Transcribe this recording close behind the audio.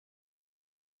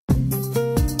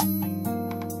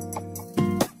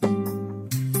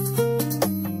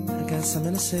Hey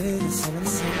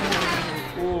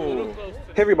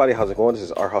everybody, how's it going? This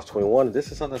is rhouse21.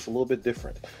 This is something that's a little bit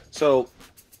different. So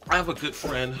I have a good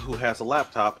friend who has a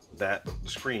laptop that the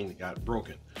screen got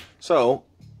broken. So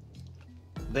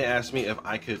they asked me if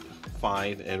I could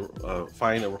find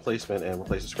a replacement and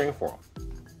replace the screen for them.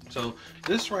 So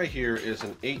this right here is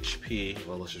an HP,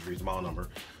 well, let's just read the model number.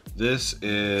 This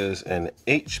is an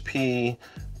HP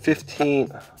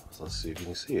 15, let's see if you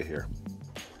can see it here.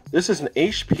 This is an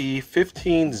HP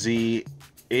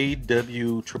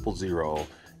 15z-aw000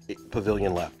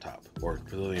 Pavilion laptop, or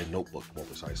Pavilion notebook more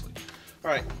precisely.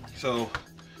 All right, so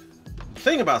the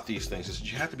thing about these things is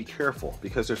that you have to be careful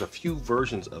because there's a few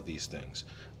versions of these things.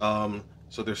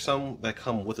 So there's some that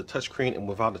come with a touchscreen and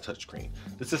without a touchscreen.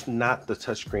 This is not the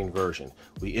touchscreen version.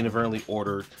 We inadvertently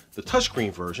ordered the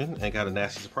touchscreen version and got a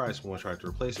nasty surprise when we tried to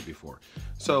replace it before.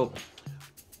 So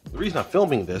the reason I'm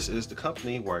filming this is the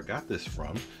company where I got this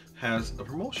from has a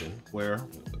promotion where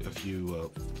if you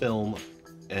film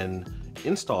and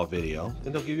install video,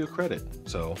 then they'll give you a credit.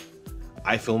 So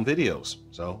I film videos,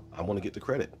 so I want to get the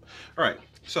credit. All right,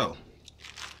 so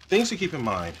things to keep in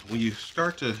mind when you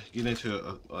start to get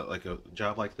into a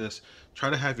job like this. Try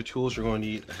to have your tools you're going to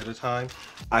need ahead of time.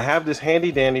 I have this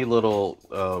handy dandy little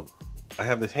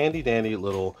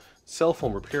cell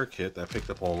phone repair kit that I picked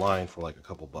up online for like a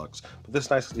couple bucks. But this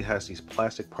nicely has these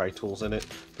plastic pry tools in it.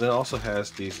 But it also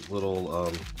has these little,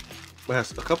 it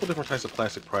has a couple different types of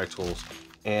plastic pry tools,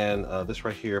 and this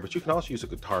right here. But you can also use a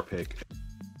guitar pick.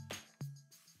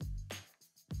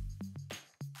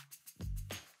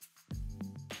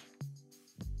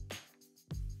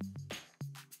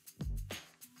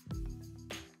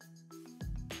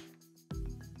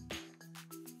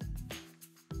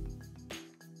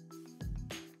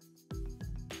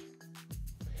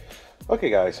 Okay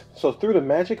guys, so through the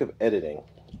magic of editing,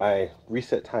 I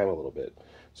reset time a little bit.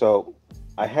 So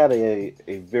I had a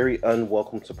very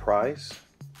unwelcome surprise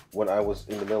when I was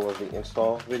in the middle of the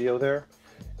install video there,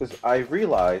 because I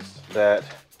realized that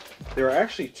there are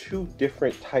actually two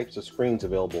different types of screens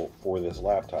available for this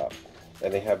laptop,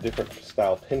 and they have different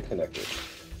style pin connectors.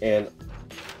 And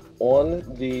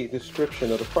on the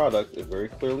description of the product, it very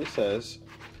clearly says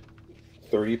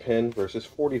 30 pin versus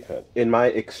 40 pin. In my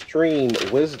extreme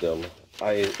wisdom,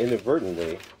 I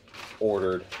inadvertently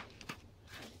ordered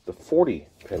the 40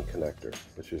 pin connector,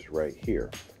 which is right here.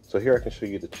 So here I can show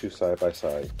you the two side by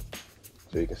side.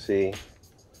 So you can see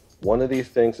one of these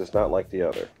things is not like the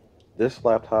other. This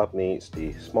laptop needs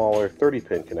the smaller 30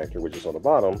 pin connector, which is on the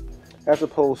bottom, as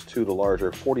opposed to the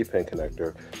larger 40 pin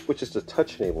connector, which is the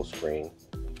touch enabled screen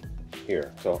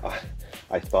here. So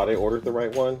I thought I ordered the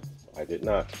right one. I did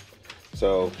not.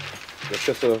 So it's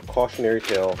just a cautionary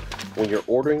tale. When you're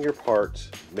ordering your parts,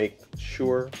 make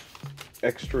sure,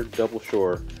 extra double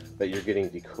sure, that you're getting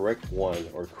the correct one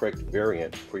or correct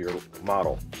variant for your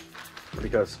model.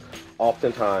 Because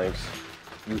oftentimes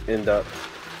they end up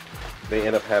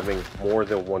having more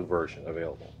than one version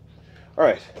available. All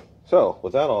right, so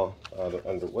with that all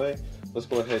underway, let's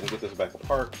go ahead and get this back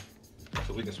apart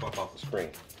so we can swap out the screen.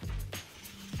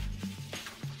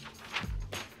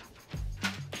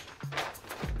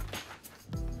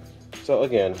 So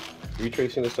again,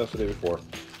 retracing the steps I did before.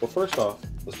 Well, first off,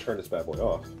 let's turn this bad boy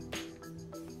off.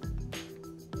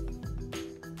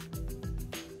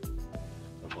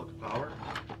 Unplug the power.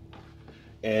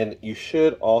 And you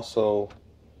should also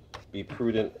be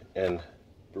prudent and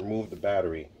remove the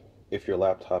battery if your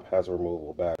laptop has a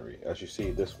removable battery. As you see,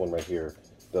 this one right here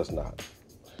does not.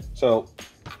 So,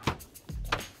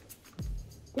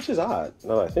 which is odd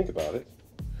now that I think about it.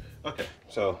 Okay,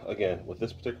 so again, with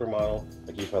this particular model,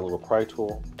 I use my little pry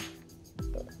tool.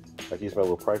 I use my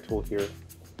little pry tool here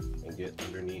and get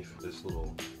underneath this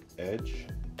little edge.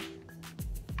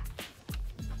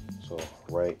 So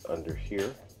right under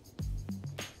here,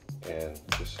 and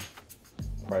just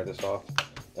pry this off.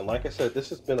 And like I said, this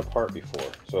has been apart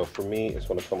before, so for me, it's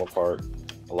going to come apart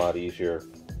a lot easier.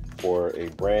 For a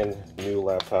brand new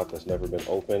laptop that's never been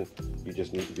opened, you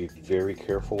just need to be very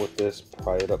careful with this.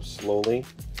 Pry it up slowly.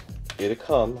 It'll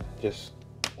come, just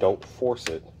don't force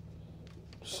it.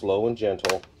 Slow and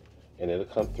gentle, and it'll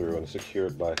come through, and it's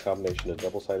secured by a combination of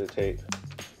double-sided tape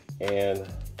and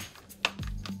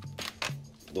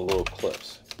the little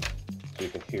clips, so you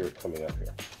can hear it coming up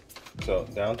here. So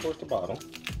down towards the bottom.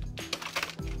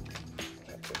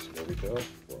 Okay, so there we go,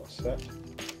 we're all set.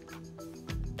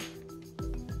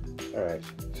 All right,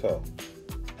 so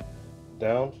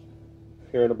down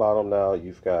here at the bottom now,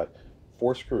 you've got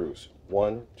 4 screws.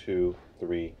 1, 2,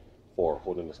 3, 4,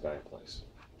 holding this guy in place.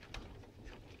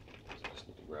 So I just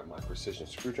need to grab my precision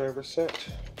screwdriver set.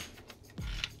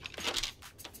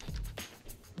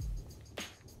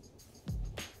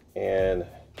 And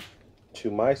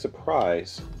to my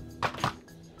surprise,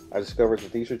 I discovered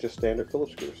that these are just standard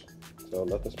Phillips screws. So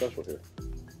nothing special here.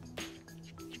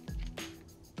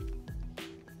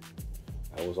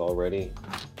 I was all ready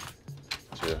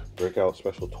to break out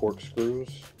special Torx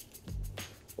screws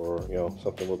or, you know,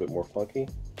 something a little bit more funky.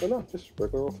 But no, just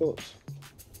regular old Phillips.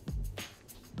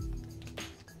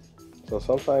 So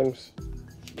sometimes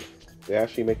they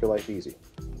actually make your life easy.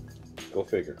 Go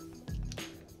figure.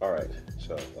 All right,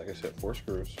 so like I said, 4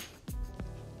 screws.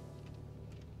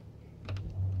 Okay,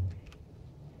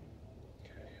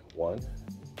 1.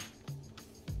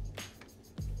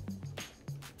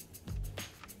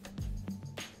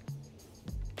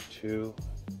 2.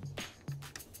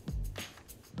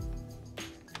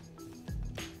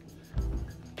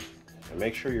 And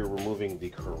make sure you're removing the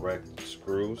correct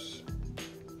screws,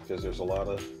 because there's a lot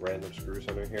of random screws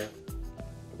under here.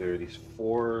 There are these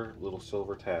 4 little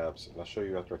silver tabs, and I'll show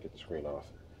you after I get the screen off,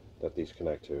 that these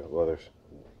connect to. Well, there's,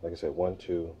 like I said, 1,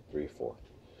 2, 3, 4.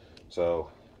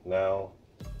 So now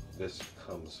this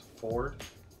comes forward,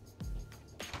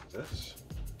 this,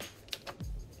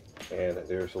 and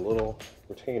there's a little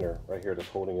retainer right here that's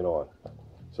holding it on.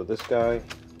 So this guy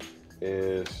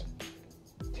is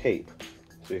tape.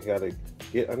 So you gotta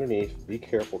get underneath, be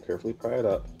careful, carefully pry it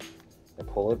up, and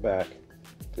pull it back,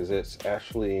 because it's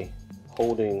actually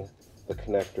holding the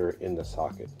connector in the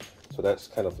socket. So that's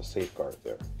kind of a safeguard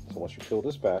there. So once you peel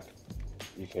this back,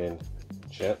 you can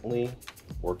gently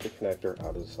work the connector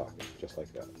out of the socket, just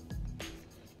like that.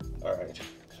 All right,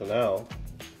 so now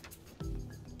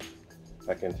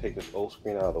I can take this old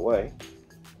screen out of the way,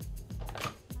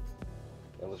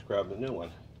 and let's grab the new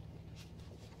one.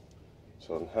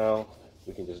 So now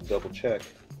we can just double check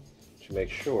to make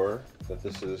sure that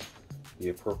this is the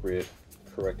appropriate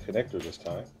correct connector this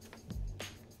time.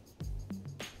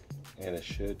 And it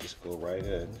should just go right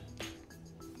in,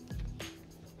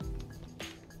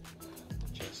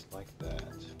 just like that.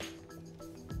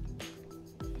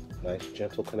 Nice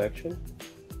gentle connection.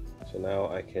 So now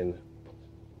I can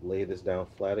lay this down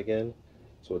flat again,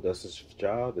 so it does its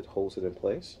job. It holds it in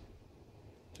place,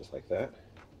 just like that.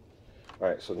 All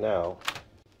right, so now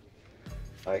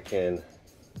I can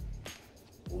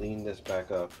lean this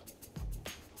back up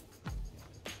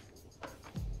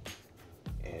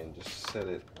and just set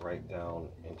it right down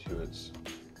into its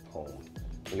home.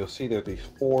 And you'll see there are these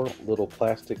 4 little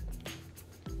plastic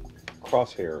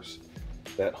crosshairs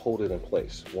that hold it in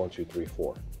place. 1, 2, 3,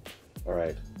 4. All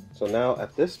right, so now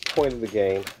at this point of the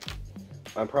game,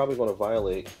 I'm probably going to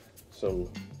violate some,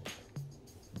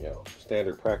 you know,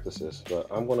 standard practices, but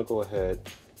I'm going to go ahead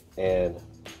and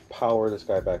power this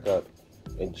guy back up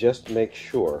and just make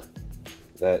sure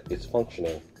that it's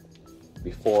functioning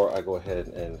before I go ahead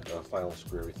and finally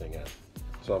screw everything in.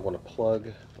 So I'm going to plug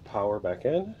the power back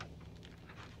in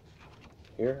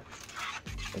here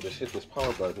and just hit this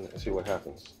power button and see what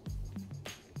happens.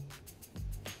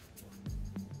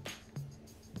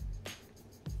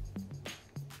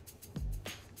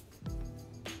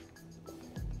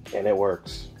 And it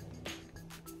works.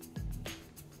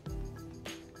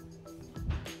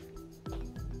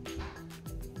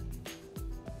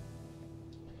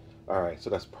 All right,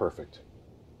 so that's perfect.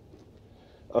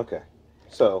 Okay,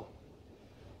 so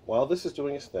while this is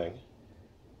doing its thing,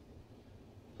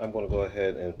 I'm going to go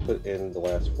ahead and put in the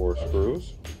last 4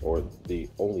 screws, or the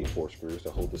only 4 screws to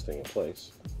hold this thing in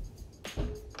place.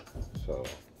 So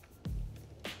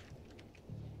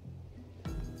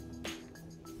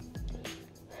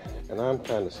and I'm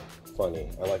kind of funny.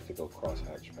 I like to go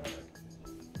cross-hatch pattern.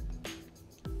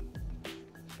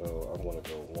 So I'm going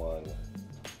to go 1,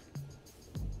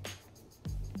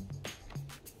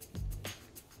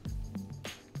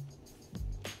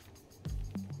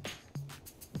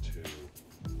 2,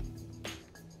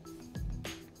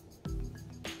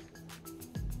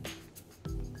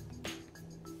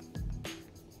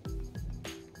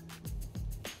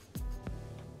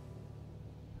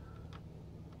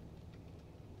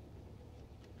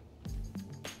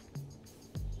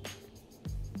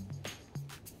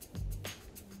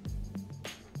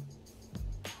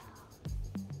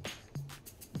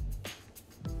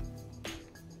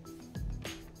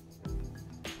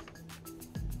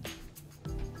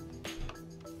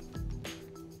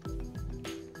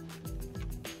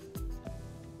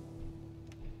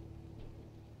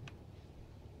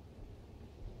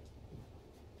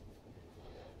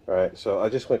 All right, so I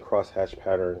just went cross-hatch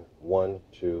pattern 1,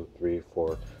 2, 3,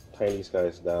 4. Tying these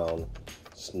guys down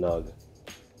snug.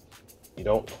 You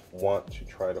don't want to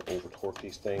try to over torque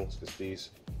these things, because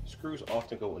these screws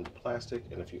often go into plastic,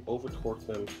 and if you over torque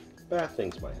them, bad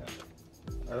things might happen.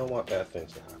 I don't want bad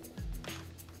things to happen.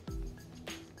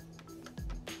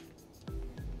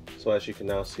 So as you can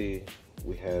now see,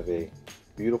 we have a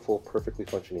beautiful, perfectly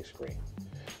functioning screen.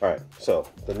 All right, so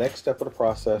the next step of the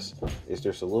process is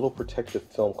there's a little protective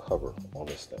film cover on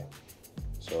this thing.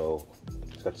 So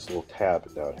it's got this little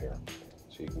tab down here.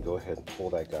 So you can go ahead and pull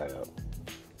that guy up.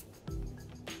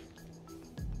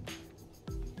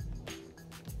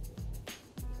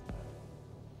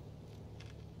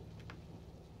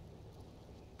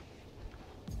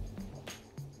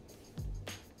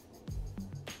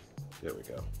 There we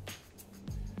go.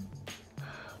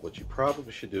 What you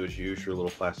probably should do is use your little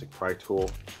plastic pry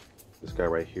tool, this guy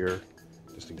right here,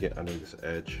 just to get under this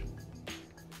edge,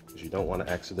 because you don't want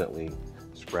to accidentally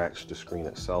scratch the screen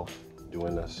itself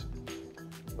doing this.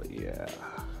 But yeah,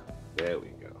 there we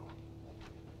go.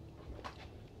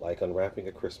 Like unwrapping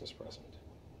a Christmas present.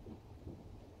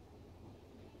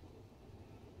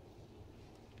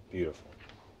 Beautiful.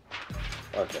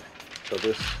 Okay, so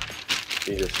this,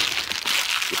 you just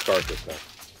start this now.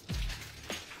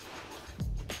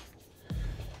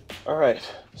 All right,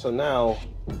 so now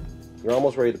you're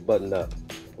almost ready to button up.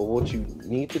 But what you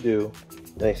need to do,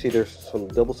 and I see there's some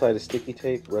double-sided sticky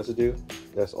tape residue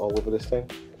that's all over this thing.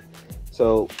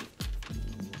 So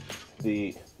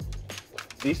these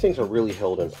things are really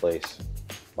held in place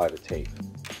by the tape.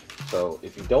 So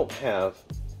if you don't have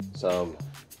some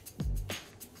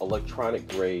electronic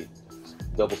grade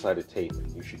double-sided tape,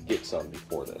 you should get some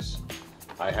before this.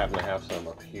 I happen to have some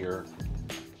up here.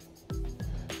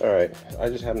 All right, I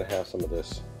just happen to have some of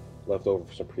this left over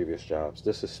for some previous jobs.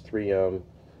 This is 3M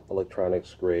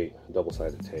electronics grade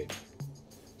double-sided tape.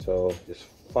 So just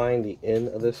find the end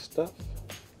of this stuff,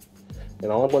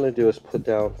 and all I'm going to do is put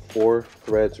down 4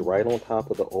 threads right on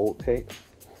top of the old tape.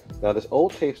 Now this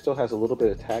old tape still has a little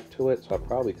bit of tack to it, so I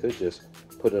probably could just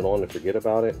put it on and forget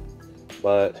about it,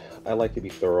 but I like to be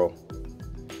thorough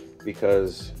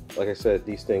because, like I said,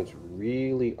 these things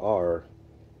really are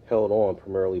held on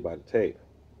primarily by the tape.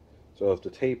 So if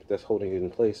the tape that's holding it in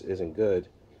place isn't good,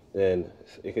 then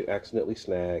it could accidentally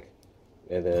snag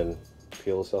and then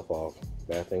peel itself off.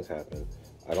 Bad things happen.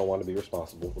 I don't want to be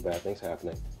responsible for bad things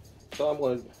happening. So I'm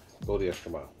going to go the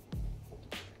extra mile.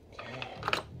 Okay.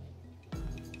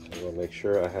 So I'm going to make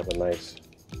sure I have a nice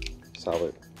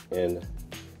solid end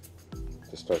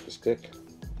to start to stick.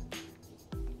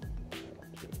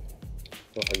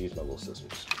 Well, I'll use my little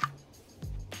scissors.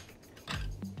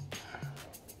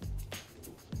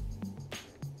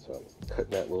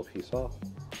 Cutting that little piece off,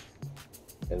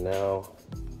 and now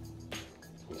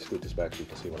let me scoot this back so you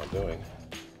can see what I'm doing.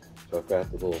 So I've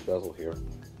got the little bezel here,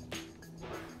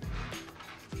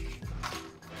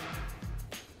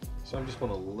 so I'm just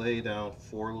going to lay down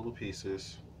 4 little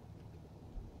pieces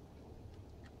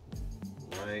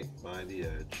right by the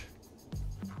edge,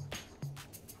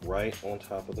 right on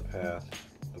top of the path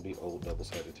of the old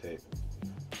double-sided tape.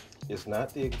 It's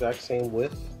not the exact same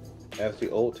width as the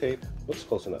old tape, but it's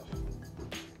close enough.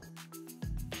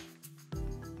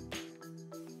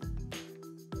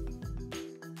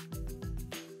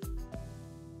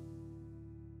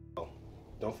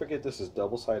 Don't forget this is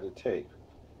double-sided tape,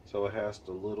 so it has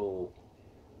the little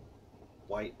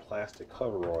white plastic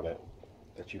cover on it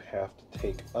that you have to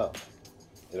take up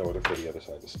in order for the other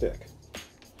side to stick.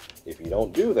 If you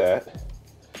don't do that,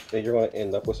 then you're going to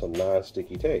end up with some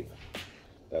non-sticky tape.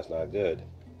 That's not good.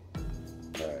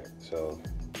 Alright, so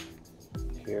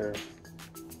here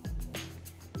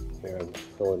I'm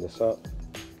pulling this up.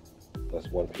 That's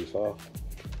one piece off.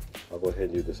 I'll go ahead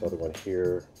and do this other one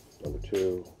here, number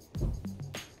 2.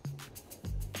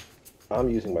 I'm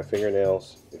using my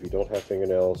fingernails. If you don't have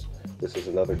fingernails, this is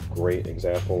another great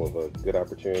example of a good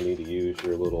opportunity to use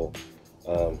your little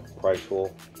pry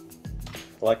tool.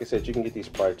 Like I said, you can get these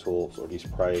pry tools or these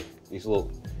little,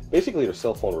 basically they're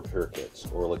cell phone repair kits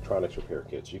or electronics repair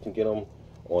kits. You can get them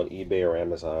on eBay or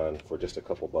Amazon for just a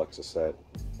couple bucks a set.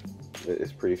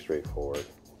 It's pretty straightforward.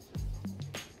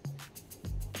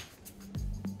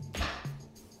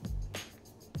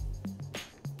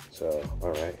 So,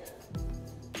 all right.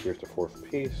 Here's the 4th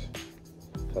piece.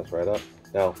 Comes right up.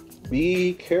 Now,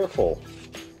 be careful.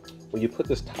 When you put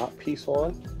this top piece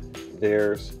on,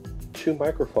 there's 2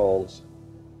 microphones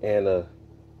and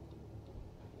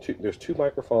there's 2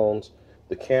 microphones,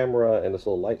 the camera, and this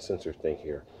little light sensor thing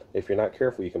here. If you're not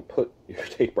careful, you can put your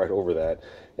tape right over that,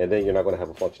 and then you're not going to have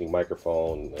a functioning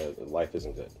microphone. Life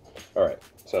isn't good. All right,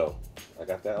 so I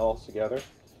got that all together.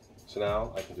 So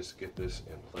now I can just get this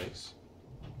in place.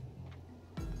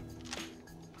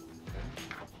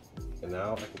 And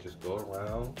now I can just go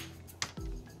around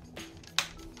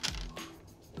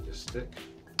and just stick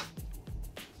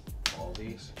all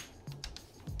these.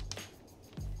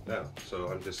 Now, so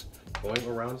I'm just going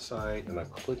around the side and I'm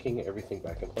clicking everything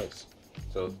back in place.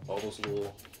 So all those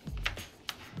little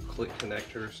click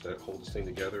connectors that hold this thing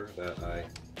together that I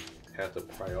had to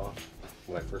pry off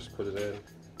when I first put it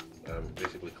in, I'm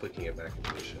basically clicking it back in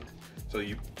position. So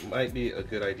you might be a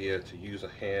good idea to use a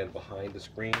hand behind the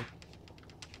screen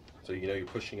so you know you're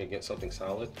pushing against something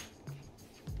solid.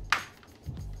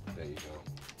 There you go.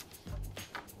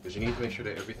 Because you need to make sure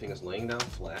that everything is laying down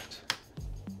flat,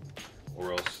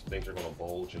 or else things are going to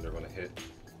bulge and they're going to hit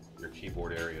your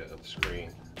keyboard area of the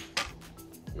screen.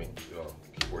 I mean,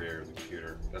 keyboard area of the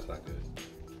computer. That's not good.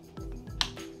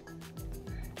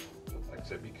 Like I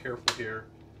said, be careful here.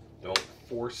 Don't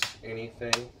force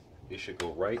anything. It should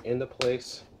go right into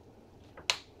place.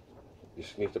 You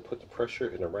just need to put the pressure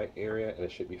in the right area and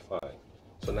it should be fine.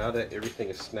 So now that everything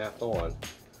is snapped on,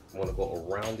 I'm going to go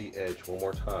around the edge one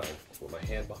more time with my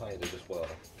hand behind it as well,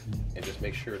 and just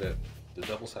make sure that the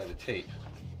double-sided tape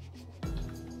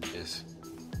is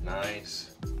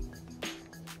nice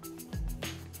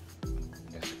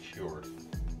and secured.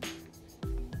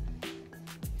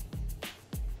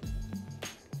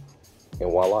 And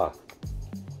voila,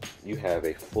 you have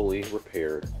a fully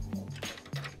repaired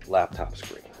laptop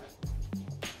screen.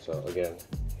 So again,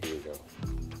 here you go.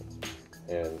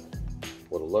 And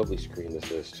what a lovely screen this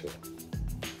is too.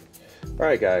 All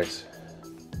right, guys.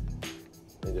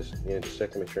 And just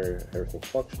check to make sure everything's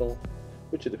functional,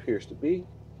 which it appears to be.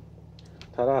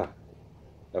 Ta-da! I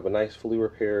have a nice fully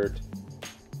repaired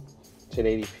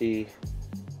 1080p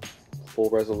full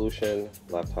resolution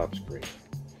laptop screen.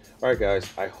 All right, guys.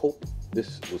 I hope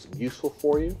this was useful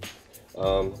for you.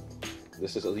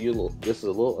 This is a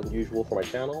little unusual for my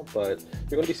channel, but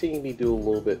you're going to be seeing me do a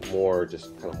little bit more,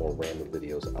 just kind of more random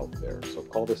videos out there. So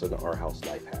call this an Our House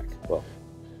life hack. Well,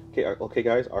 okay,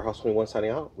 guys. Our House 21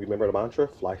 signing out. Remember the mantra: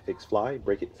 fly, fix, fly.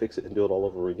 Break it, fix it, and do it all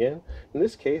over again. In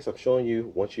this case, I'm showing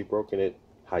you once you've broken it,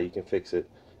 how you can fix it,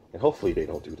 and hopefully they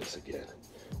don't do this again.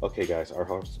 Okay, guys. Our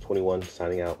House 21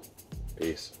 signing out.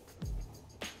 Peace.